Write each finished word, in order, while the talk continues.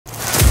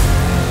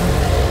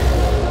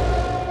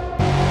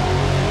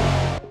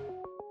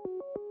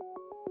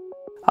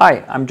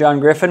Hi, I'm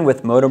John Griffin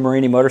with Moto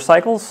Morini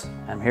Motorcycles.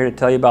 I'm here to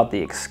tell you about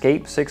the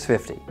Escape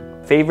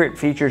 650. Favorite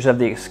features of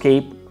the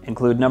Escape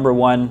include number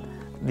one,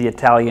 the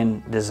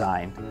Italian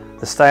design.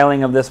 The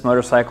styling of this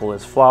motorcycle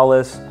is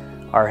flawless.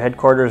 Our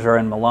headquarters are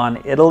in Milan,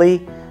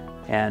 Italy,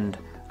 and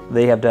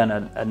they have done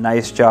a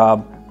nice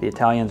job. The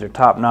Italians are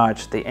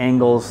top-notch. The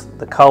angles,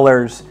 the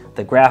colors,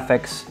 the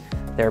graphics,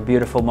 they're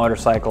beautiful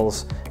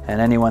motorcycles, and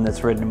anyone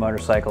that's ridden a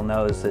motorcycle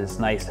knows that it's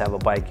nice to have a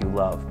bike you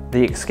love.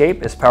 The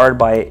Escape is powered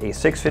by a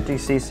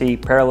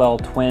 650cc parallel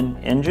twin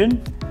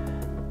engine.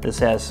 This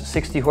has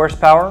 60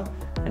 horsepower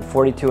and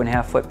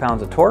 42.5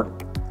 foot-pounds of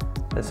torque.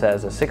 This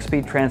has a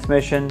 6-speed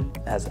transmission,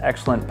 has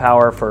excellent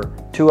power for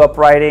 2-up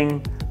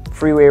riding,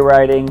 freeway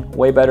riding,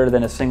 way better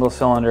than a single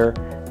cylinder,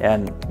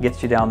 and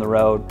gets you down the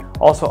road.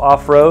 Also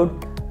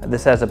off-road,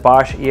 this has a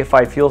Bosch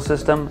EFI fuel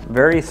system,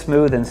 very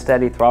smooth and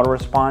steady throttle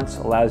response,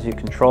 allows you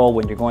control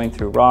when you're going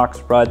through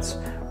rocks, ruts,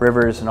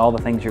 rivers, and all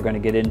the things you're going to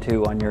get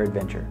into on your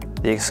adventure.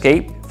 The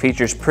Escape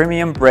features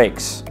premium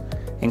brakes,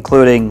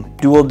 including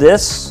dual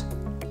discs,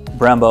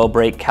 Brembo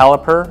brake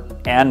caliper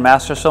and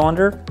master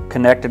cylinder,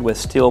 connected with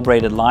steel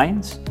braided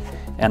lines,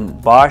 and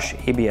Bosch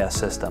ABS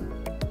system.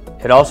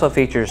 It also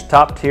features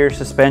top-tier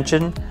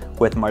suspension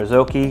with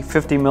Marzocchi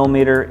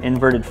 50mm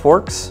inverted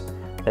forks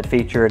that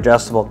feature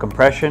adjustable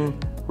compression,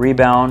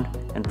 rebound,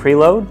 and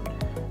preload.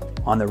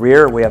 On the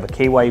rear, we have a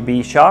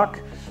KYB shock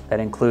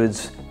that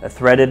includes a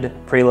threaded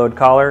preload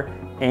collar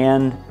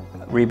and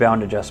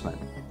rebound adjustment.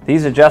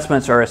 These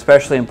adjustments are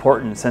especially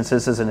important since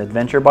this is an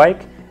adventure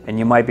bike and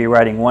you might be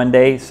riding one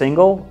day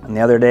single and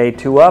the other day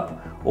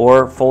 2-up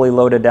or fully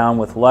loaded down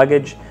with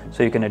luggage,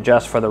 so you can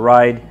adjust for the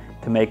ride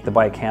to make the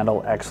bike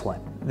handle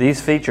excellent.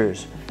 These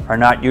features are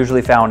not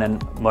usually found in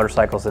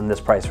motorcycles in this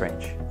price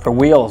range. For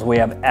wheels, we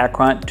have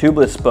Acront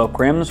tubeless spoke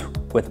rims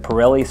with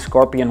Pirelli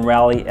Scorpion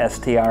Rally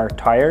STR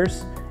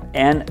tires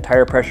and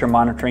tire pressure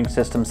monitoring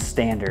system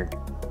standard.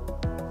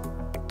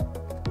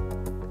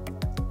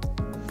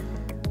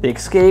 The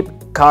Escape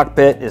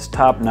cockpit is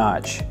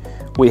top-notch.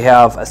 We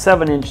have a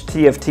 7-inch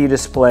TFT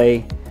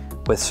display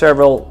with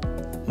several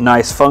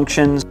nice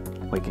functions.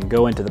 We can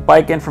go into the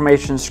bike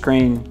information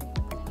screen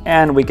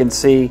and we can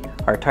see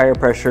our tire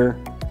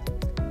pressure,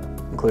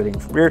 including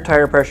rear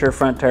tire pressure,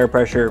 front tire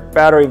pressure,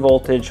 battery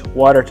voltage,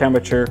 water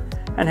temperature,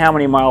 and how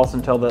many miles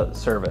until the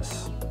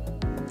service.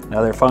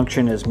 Another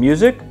function is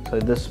music. So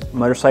this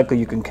motorcycle,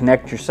 you can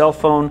connect your cell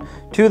phone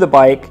to the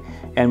bike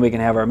and we can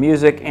have our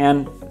music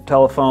and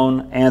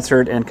telephone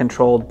answered and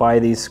controlled by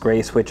these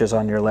gray switches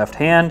on your left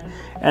hand.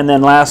 And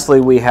then lastly,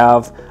 we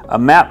have a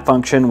map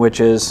function, which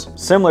is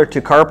similar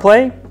to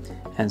CarPlay.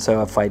 And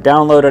so if I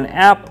download an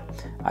app,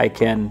 I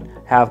can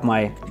have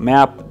my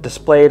map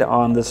displayed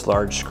on this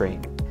large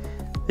screen.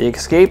 The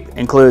Escape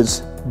includes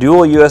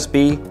dual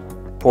USB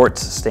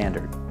ports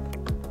standard.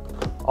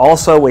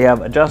 Also, we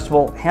have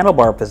adjustable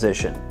handlebar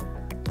position.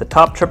 The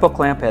top triple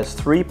clamp has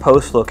 3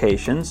 post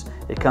locations.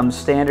 It comes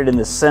standard in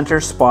the center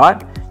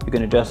spot. You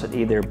can adjust it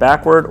either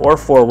backward or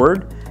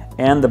forward,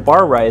 and the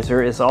bar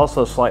riser is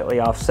also slightly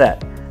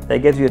offset.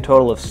 That gives you a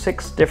total of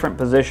 6 different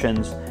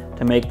positions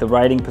to make the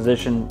riding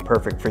position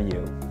perfect for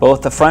you.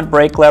 Both the front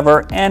brake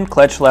lever and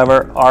clutch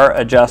lever are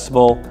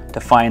adjustable to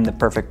find the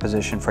perfect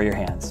position for your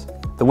hands.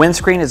 The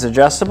windscreen is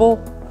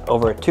adjustable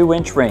over a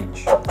 2-inch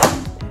range.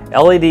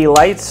 LED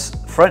lights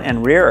front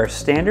and rear are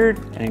standard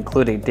and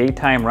include a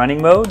daytime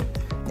running mode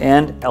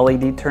and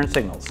LED turn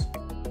signals.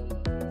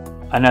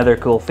 Another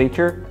cool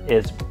feature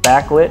is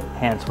backlit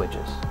hand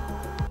switches.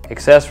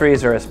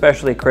 Accessories are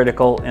especially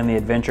critical in the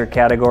adventure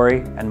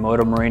category, and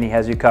Moto Morini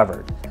has you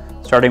covered.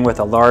 Starting with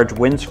a large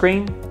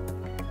windscreen,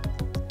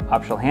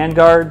 optional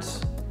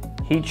handguards,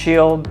 heat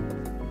shield,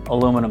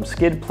 aluminum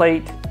skid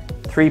plate,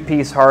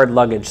 3-piece hard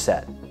luggage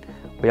set.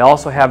 We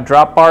also have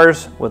drop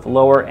bars with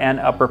lower and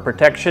upper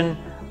protection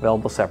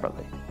available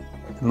separately.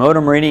 The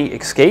Moto Morini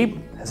Escape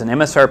has an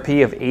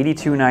MSRP of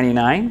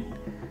 $82.99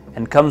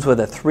 and comes with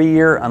a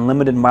 3-year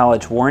unlimited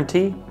mileage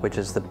warranty, which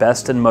is the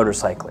best in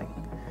motorcycling.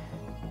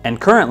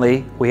 And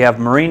currently, we have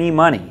Morini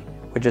Money,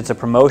 which is a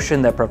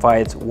promotion that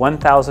provides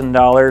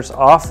 $1,000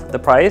 off the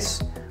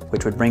price,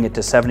 which would bring it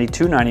to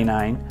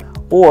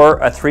 $72.99, or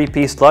a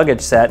 3-piece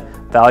luggage set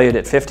valued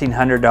at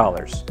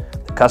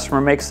 $1,500. The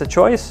customer makes the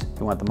choice.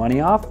 You want the money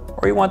off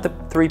or you want the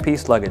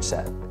 3-piece luggage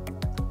set.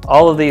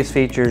 All of these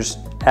features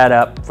add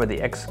up for the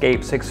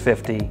Escape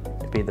 650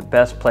 to be the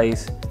best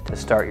place to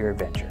start your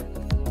adventure.